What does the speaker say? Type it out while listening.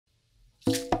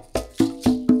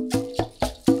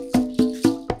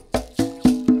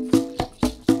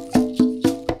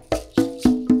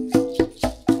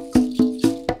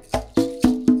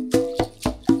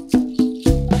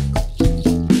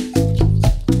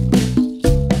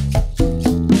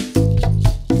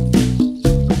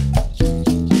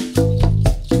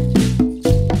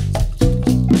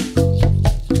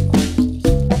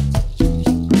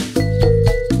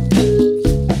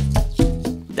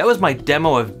my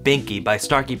demo of Binky by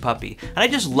Snarky Puppy, and I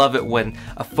just love it when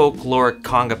a folkloric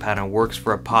conga pattern works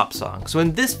for a pop song. So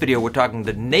in this video, we're talking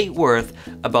to Nate Werth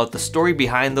about the story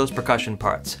behind those percussion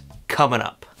parts. Coming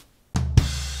up.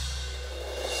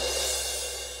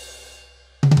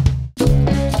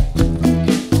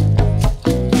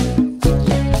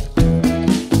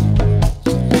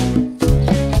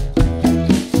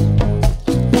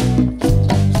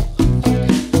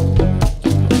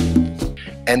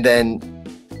 And then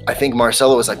I think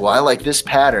Marcelo was like, well, I like this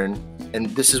pattern. And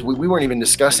this is, we weren't even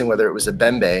discussing whether it was a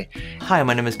Bembe. Hi,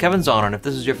 my name is Kevin Zahner, and if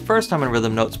this is your first time in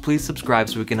Rhythm Notes, please subscribe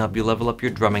so we can help you level up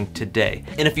your drumming today.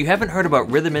 And if you haven't heard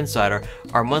about Rhythm Insider,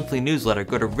 our monthly newsletter,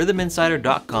 go to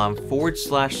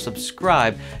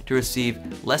rhythminsider.com/subscribe to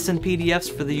receive lesson PDFs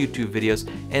for the YouTube videos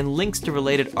and links to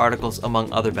related articles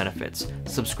among other benefits.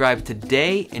 Subscribe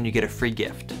today and you get a free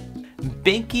gift.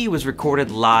 Binky was recorded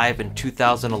live in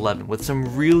 2011 with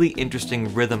some really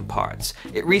interesting rhythm parts.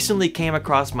 It recently came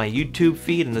across my YouTube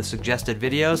feed in the suggested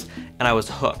videos, and I was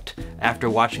hooked. After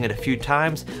watching it a few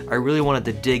times, I really wanted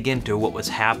to dig into what was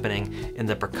happening in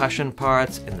the percussion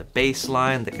parts, in the bass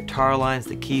line, the guitar lines,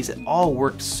 the keys. It all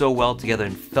worked so well together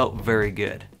and felt very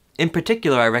good. In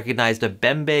particular, I recognized a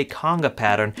Bembe conga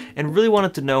pattern and really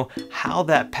wanted to know how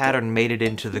that pattern made it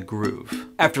into the groove.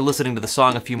 After listening to the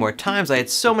song a few more times, I had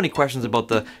so many questions about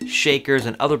the shakers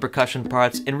and other percussion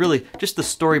parts and really just the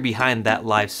story behind that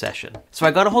live session. So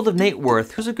I got a hold of Nate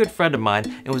Werth, who's a good friend of mine,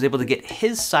 and was able to get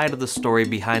his side of the story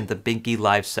behind the Binky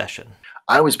live session.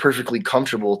 I was perfectly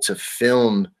comfortable to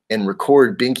film and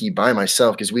record Binky by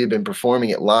myself because we had been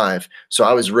performing it live. So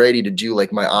I was ready to do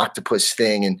like my octopus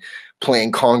thing and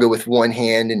playing conga with one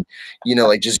hand and, you know,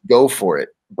 like just go for it.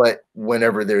 But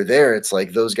whenever they're there, it's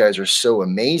like those guys are so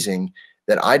amazing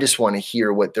that I just want to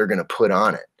hear what they're going to put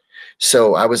on it.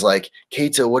 So I was like,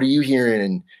 Keita, what are you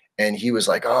hearing? And he was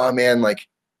like, oh man, like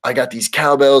I got these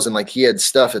cowbells, and like he had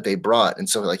stuff that they brought. And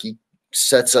so like he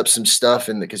sets up some stuff,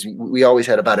 and because we always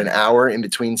had about an hour in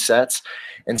between sets.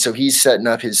 And so he's setting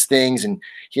up his things, and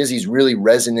he has these really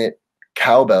resonant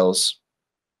cowbells.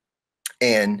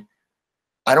 And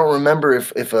I don't remember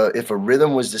if a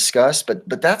rhythm was discussed,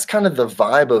 but that's kind of the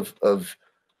vibe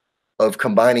of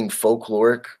combining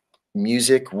folkloric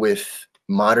music with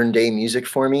modern day music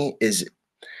for me. Is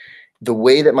the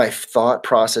way that my thought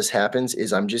process happens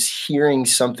is I'm just hearing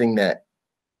something that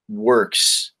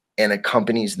works and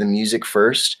accompanies the music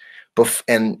first,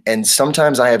 and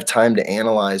sometimes I have time to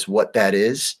analyze what that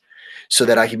is, so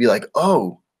that I could be like,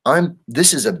 oh,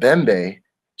 this is a Bembe.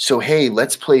 So, hey,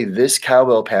 let's play this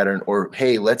cowbell pattern, or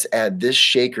hey, let's add this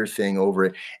shaker thing over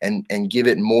it and give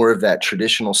it more of that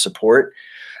traditional support.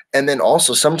 And then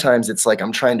also sometimes it's like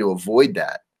I'm trying to avoid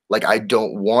that. Like I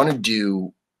don't want to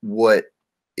do what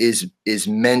is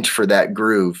meant for that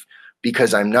groove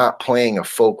because I'm not playing a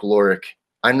folkloric.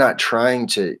 I'm not trying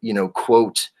to, you know,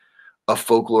 quote a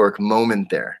folkloric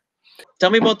moment there. Tell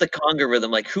me about the conga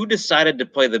rhythm. Like, who decided to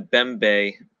play the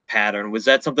Bembe pattern? Was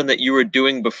that something that you were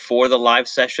doing before the live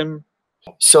session?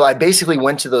 So I basically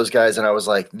went to those guys and I was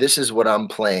like, this is what I'm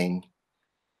playing.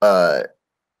 And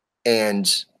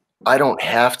I don't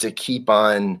have to keep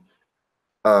on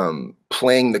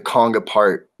playing the conga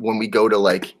part when we go to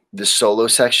like the solo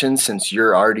section, since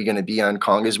you're already going to be on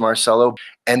congas, Marcelo.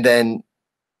 And then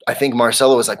I think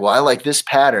Marcelo was like, well, I like this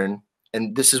pattern.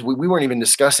 And this is, we weren't even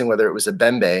discussing whether it was a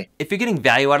Bembe. If you're getting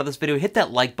value out of this video, hit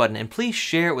that like button and please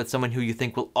share it with someone who you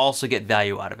think will also get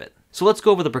value out of it. So let's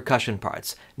go over the percussion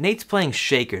parts. Nate's playing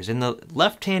shakers. In the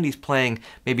left hand, he's playing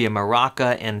maybe a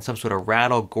maraca and some sort of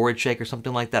rattle, gourd shake or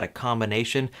something like that, a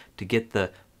combination to get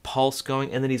the pulse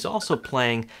going. And then he's also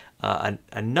playing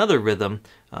another rhythm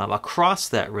across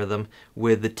that rhythm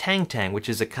with the tang tang, which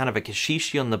is a kind of a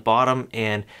kashishi on the bottom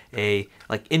and a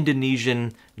like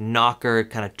Indonesian knocker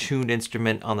kind of tuned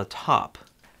instrument on the top.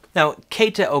 Now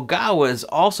Keita Ogawa is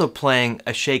also playing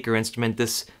a shaker instrument,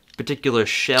 this particular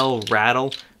shell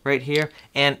rattle right here,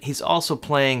 and he's also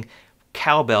playing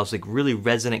cowbells, like really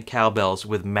resonant cowbells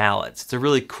with mallets. It's a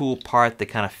really cool part that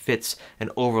kind of fits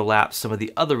and overlaps some of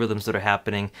the other rhythms that are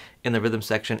happening in the rhythm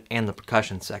section and the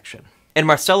percussion section. And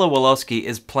Marcelo Woloski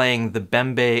is playing the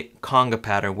Bembe conga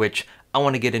pattern, which I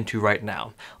want to get into right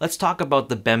now. Let's talk about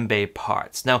the Bembe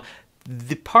parts. Now,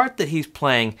 the part that he's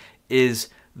playing is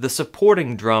the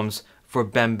supporting drums for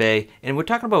Bembe, and we're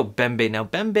talking about Bembe. Now,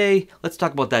 Bembe, let's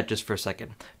talk about that just for a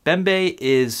second. Bembe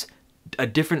is a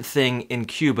different thing in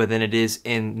Cuba than it is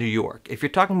in New York. If you're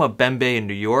talking about Bembe in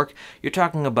New York, you're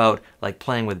talking about like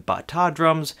playing with bata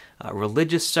drums,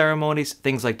 religious ceremonies,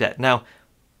 things like that. Now,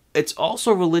 It's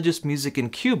also religious music in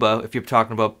Cuba, if you're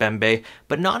talking about Bembe,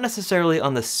 but not necessarily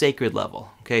on the sacred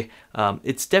level, okay?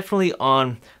 It's definitely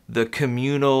on the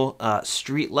communal,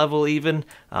 street level even,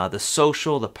 the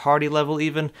social, the party level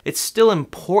even. It's still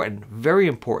important, very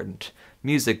important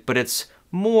music, but it's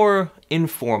more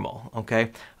informal,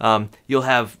 okay? You'll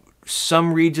have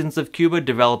some regions of Cuba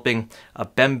developing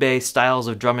Bembe styles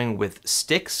of drumming with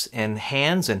sticks and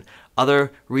hands, and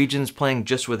other regions playing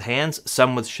just with hands,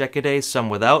 some with shekede, some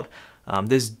without.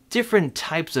 There's different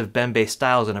types of Bembe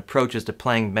styles and approaches to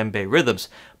playing Bembe rhythms,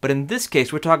 but in this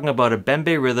case we're talking about a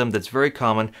Bembe rhythm that's very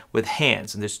common with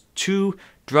hands, and there's two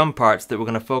drum parts that we're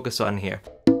going to focus on here.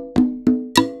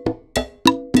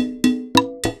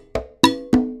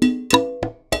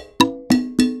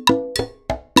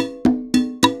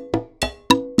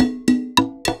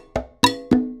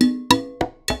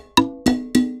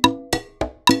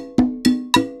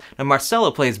 Now Marcelo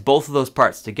plays both of those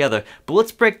parts together, but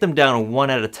let's break them down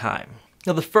one at a time.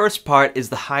 Now the first part is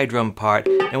the high drum part,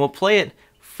 and we'll play it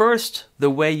first the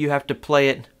way you have to play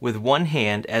it with one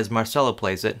hand as Marcelo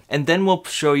plays it, and then we'll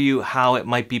show you how it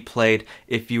might be played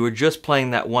if you were just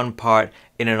playing that one part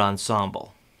in an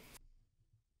ensemble.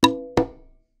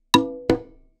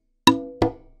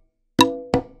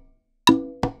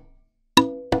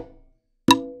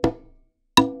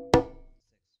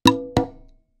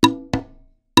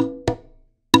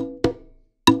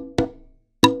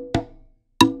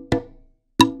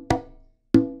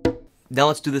 Now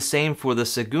let's do the same for the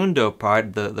segundo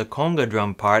part, the conga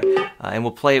drum part, and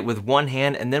we'll play it with one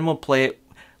hand, and then we'll play it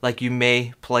like you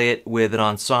may play it with an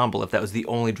ensemble if that was the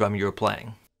only drum you were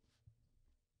playing.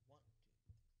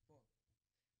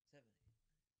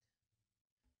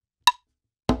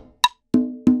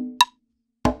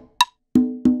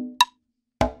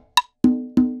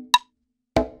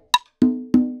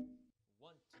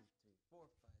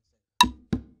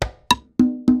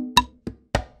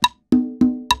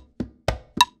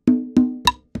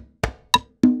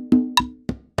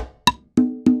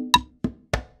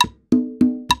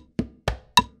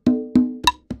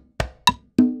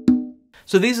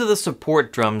 So these are the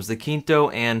support drums, the quinto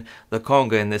and the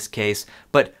conga in this case,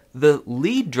 but the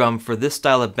lead drum for this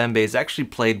style of Bembe is actually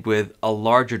played with a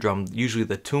larger drum, usually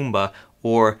the tumba,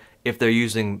 or if they're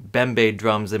using Bembe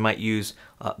drums, they might use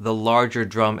the larger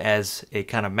drum as a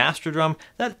kind of master drum.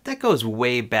 That goes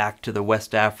way back to the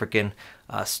West African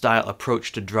style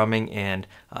approach to drumming and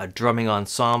drumming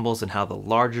ensembles, and how the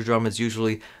larger drum is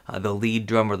usually the lead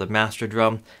drum or the master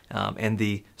drum, and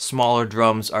the smaller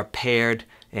drums are paired,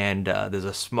 and there's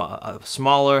a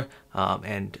smaller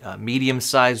and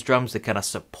medium-sized drums that kind of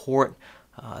support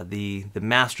the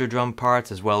master drum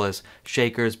parts, as well as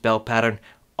shakers, bell pattern,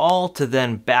 all to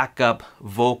then back up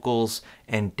vocals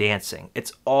and dancing.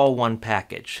 It's all one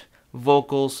package.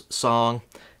 Vocals, song,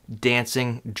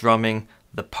 dancing, drumming,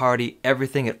 the party,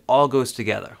 everything, it all goes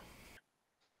together.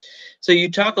 So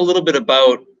you talk a little bit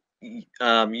about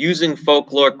using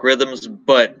folkloric rhythms,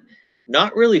 but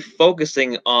not really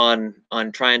focusing on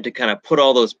trying to kind of put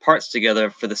all those parts together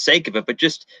for the sake of it, but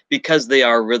just because they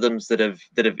are rhythms that have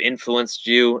influenced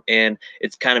you, and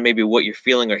it's kind of maybe what you're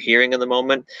feeling or hearing in the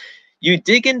moment. You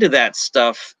dig into that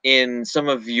stuff in some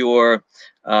of your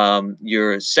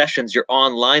sessions, your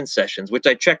online sessions, which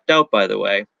I checked out, by the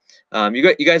way.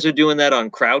 You guys are doing that on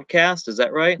Crowdcast, is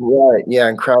that right? Right. Yeah,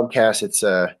 and Crowdcast,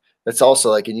 it's also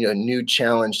like a new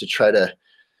challenge to try to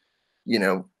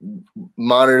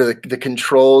monitor the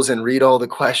controls and read all the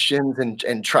questions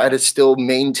and try to still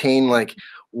maintain like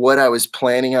what I was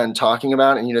planning on talking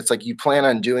about. And it's like you plan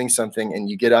on doing something and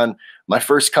you get on my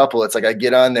first couple, it's like I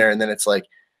get on there and then it's like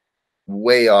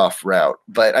way off route.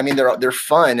 But I mean they're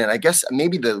fun, and I guess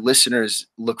maybe the listeners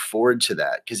look forward to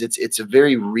that because it's a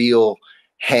very real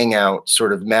hangout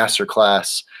sort of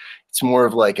masterclass. It's more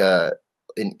of like an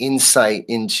insight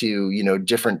into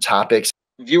different topics.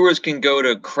 Viewers can go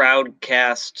to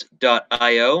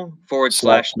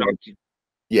crowdcast.io/Snarky.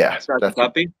 Yeah, Snarky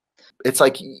Puppy. It's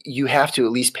like you have to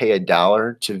at least pay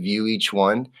 $1 to view each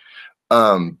one.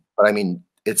 But I mean,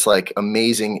 it's like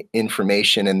amazing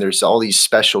information, and there's all these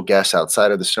special guests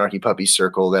outside of the Snarky Puppy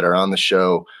circle that are on the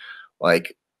show,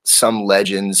 like some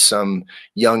legends, some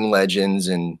young legends,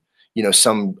 and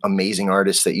some amazing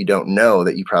artists that you don't know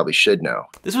that you probably should know.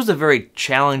 This was a very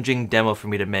challenging demo for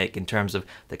me to make in terms of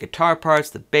the guitar parts,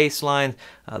 the bass line,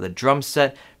 the drum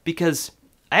set, because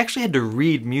I actually had to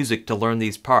read music to learn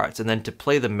these parts and then to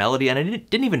play the melody, and I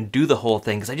didn't even do the whole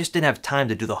thing because I just didn't have time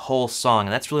to do the whole song,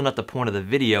 and that's really not the point of the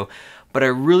video. But I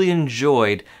really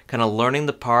enjoyed kind of learning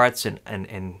the parts and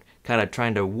kind of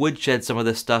trying to woodshed some of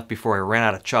this stuff before I ran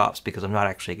out of chops, because I'm not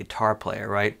actually a guitar player,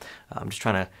 right? I'm just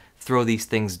trying to throw these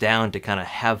things down to kind of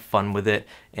have fun with it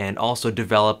and also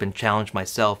develop and challenge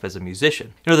myself as a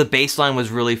musician. You know, the bass line was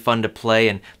really fun to play,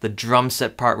 and the drum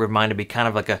set part reminded me kind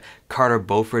of like a Carter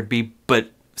Beauford beat,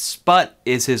 but Sput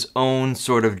is his own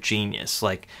sort of genius.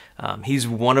 Like, he's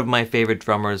one of my favorite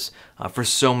drummers for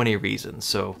so many reasons.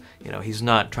 So, you know, he's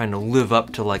not trying to live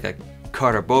up to like a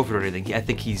Carter Beauford or anything. I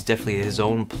think he's definitely his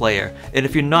own player. And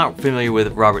if you're not familiar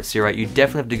with Robert Seawright, you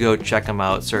definitely have to go check him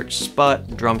out. Search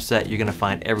Sput drum set, you're gonna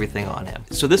find everything on him.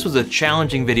 So this was a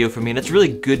challenging video for me, and it's really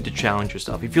good to challenge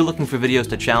yourself. If you're looking for videos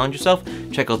to challenge yourself,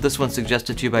 check out this one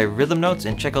suggested to you by Rhythm Notes,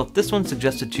 and check out this one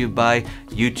suggested to you by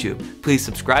YouTube. Please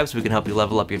subscribe so we can help you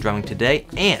level up your drumming today,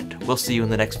 and we'll see you in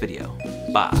the next video.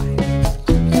 Bye.